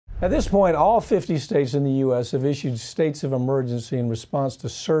At this point, all 50 states in the U.S. have issued states of emergency in response to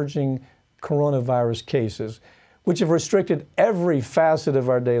surging coronavirus cases, which have restricted every facet of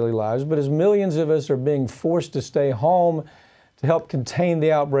our daily lives. But as millions of us are being forced to stay home to help contain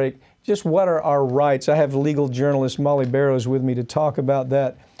the outbreak, just what are our rights? I have legal journalist Mollye Barrows with me to talk about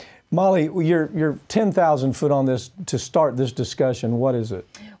that. Mollye, you're 10,000 foot on this to start this discussion. What is it?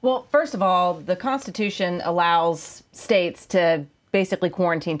 Well, first of all, the Constitution allows states to basically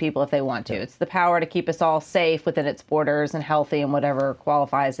quarantine people if they want to. It's the power to keep us all safe within its borders and healthy and whatever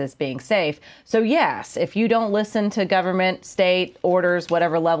qualifies as being safe. So yes, if you don't listen to government, state orders,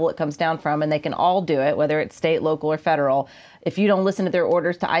 whatever level it comes down from, and they can all do it, whether it's state, local, or federal, if you don't listen to their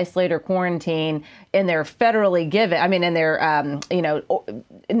orders to isolate or quarantine, and they're federally given, I mean, and they're,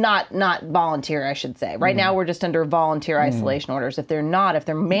 not volunteer, I should say. Right now, we're just under volunteer isolation orders. If they're not, if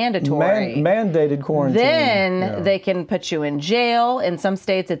they're mandatory, mandated quarantine, then they can put you in jail. In some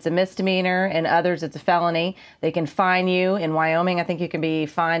states, it's a misdemeanor. In others, it's a felony. They can fine you. In Wyoming, I think you can be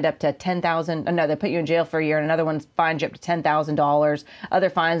fined up to $10,000. No, they put you in jail for a year, and another one fines you up to $10,000. Other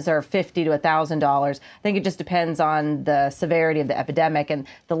fines are $50 to $1,000. I think it just depends on the severity of the epidemic. And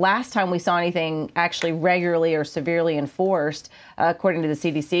the last time we saw anything actually regularly or severely enforced, according to the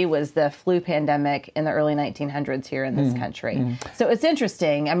CDC, was the flu pandemic in the early 1900s here in this country. So it's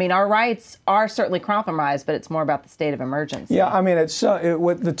interesting. I mean, our rights are certainly compromised, but it's more about the state of emergency. Yeah, I mean,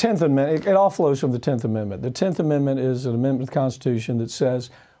 with the 10th Amendment, it all flows from the 10th Amendment. The 10th Amendment is an amendment to the Constitution that says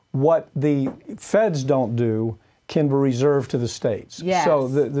what the feds don't do can be reserved to the states. Yes. So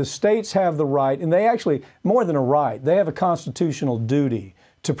the states have the right, and they actually, more than a right, they have a constitutional duty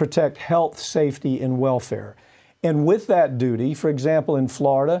to protect health, safety, and welfare. And with that duty, for example, in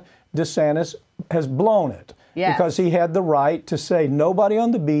Florida, DeSantis has blown it. Yes. Because he had the right to say nobody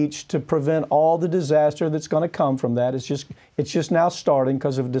on the beach to prevent all the disaster that's going to come from that. It's just now starting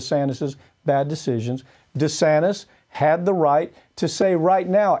because of DeSantis's bad decisions. DeSantis had the right to say right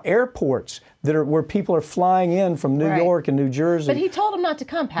now airports that are where people are flying in from New York and New Jersey. But he told them not to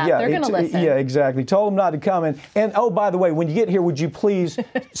come, Pat. They're going to listen. Yeah, exactly. Told them not to come. And oh, by the way, when you get here, would you please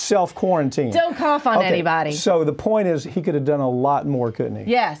self-quarantine? Don't cough on anybody. So the point is he could have done a lot more, couldn't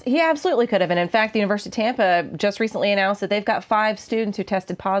he? Yes, he absolutely could have. And in fact, the University of Tampa just recently announced that they've got 5 students who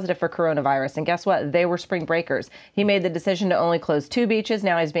tested positive for coronavirus. And guess what? They were spring breakers. He made the decision to only close 2 beaches.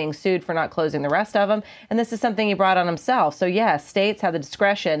 Now he's being sued for not closing the rest of them. And this is something he brought on himself. So yes, states have the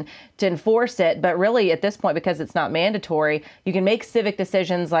discretion to enforce it. But really, at this point, because it's not mandatory, you can make civic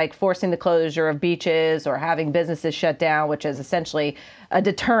decisions like forcing the closure of beaches or having businesses shut down, which is essentially a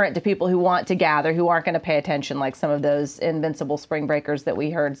deterrent to people who want to gather, who aren't going to pay attention, like some of those invincible spring breakers that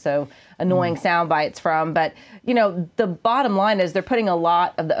we heard so annoying sound bites from. But, you know, the bottom line is they're putting a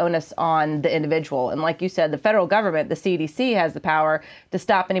lot of the onus on the individual. And like you said, the federal government, the CDC, has the power to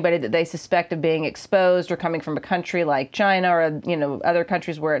stop anybody that they suspect of being exposed or coming from a country like China or, you know, other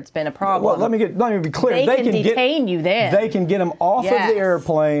countries where it's been a problem. Well, let me be clear. They can detain you then. They can get them off of the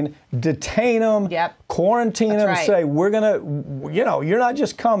airplane, detain them, quarantine them, say, we're going to, you know, you're not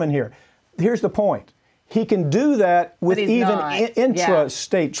just coming here. Here's the point. He can do that with even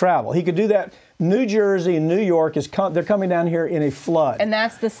intra-state travel. He could do that. New Jersey and New York, they're coming down here in a flood. And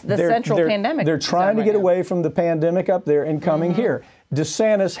that's the central pandemic. They're trying to get away from the pandemic up there and coming here.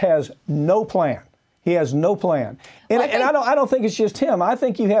 DeSantis has no plan. He has no plan. And, I don't think it's just him. I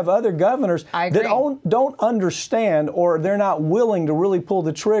think you have other governors that don't understand, or they're not willing to really pull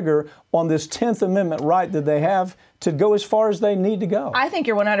the trigger on this 10th Amendment right that they have to go as far as they need to go. I think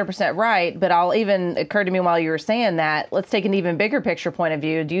you're 100% right, but occurred to me while you were saying that, let's take an even bigger picture point of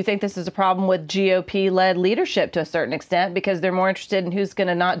view. Do you think this is a problem with GOP-led leadership to a certain extent because they're more interested in who's going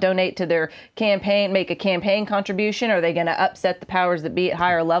to not donate to their campaign, make a campaign contribution? Are they going to upset the powers that be at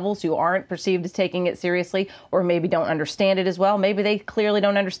higher levels who aren't perceived as taking it seriously or maybe don't understand it as well? Maybe they clearly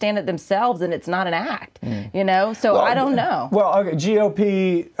don't understand it themselves and it's not an act, you know? So I don't know. Well, okay,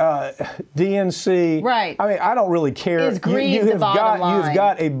 GOP, DNC. Right. I mean, I don't really care. Is greed the bottom line? You've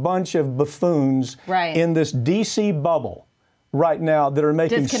got a bunch of buffoons in this D.C. bubble right now that are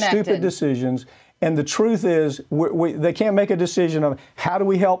making stupid decisions. And the truth is, they can't make a decision of how do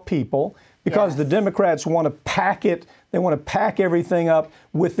we help people because the Democrats want to pack it. They want to pack everything up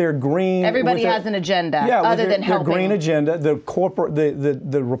with their green. Everybody has an agenda other than helping. Their green agenda.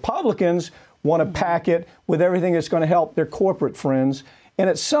 The Republicans want to pack it with everything that's going to help their corporate friends. And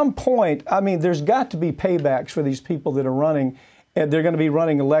at some point, I mean, there's got to be paybacks for these people that are running, and they're going to be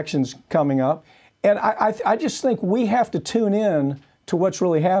running elections coming up. And I just think we have to tune in to what's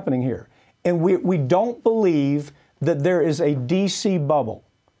really happening here. And we don't believe that there is a D.C. bubble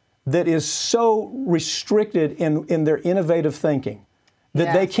that is so restricted in their innovative thinking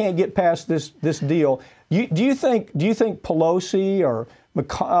that they can't get past this deal. Do you think Pelosi or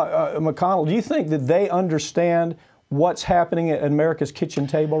McConnell, do you think that they understand what's happening at America's kitchen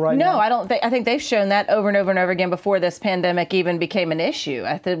table right now? No, I don't think. I think they've shown that over and over and over again before this pandemic even became an issue.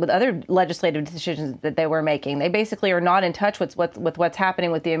 I think with other legislative decisions that they were making, they basically are not in touch with what's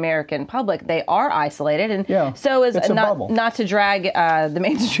happening with the American public. They are isolated, and so is not to drag the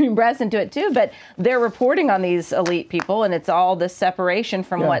mainstream press into it too. But they're reporting on these elite people, and it's all this separation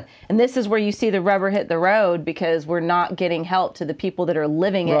from what. And this is where you see the rubber hit the road, because we're not getting help to the people that are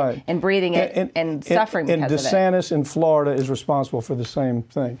living it and breathing it and suffering because of it. And DeSantis in Florida is responsible for the same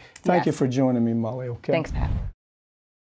thing. Thank you for joining me, Mollye. Okay. Thanks, Pat.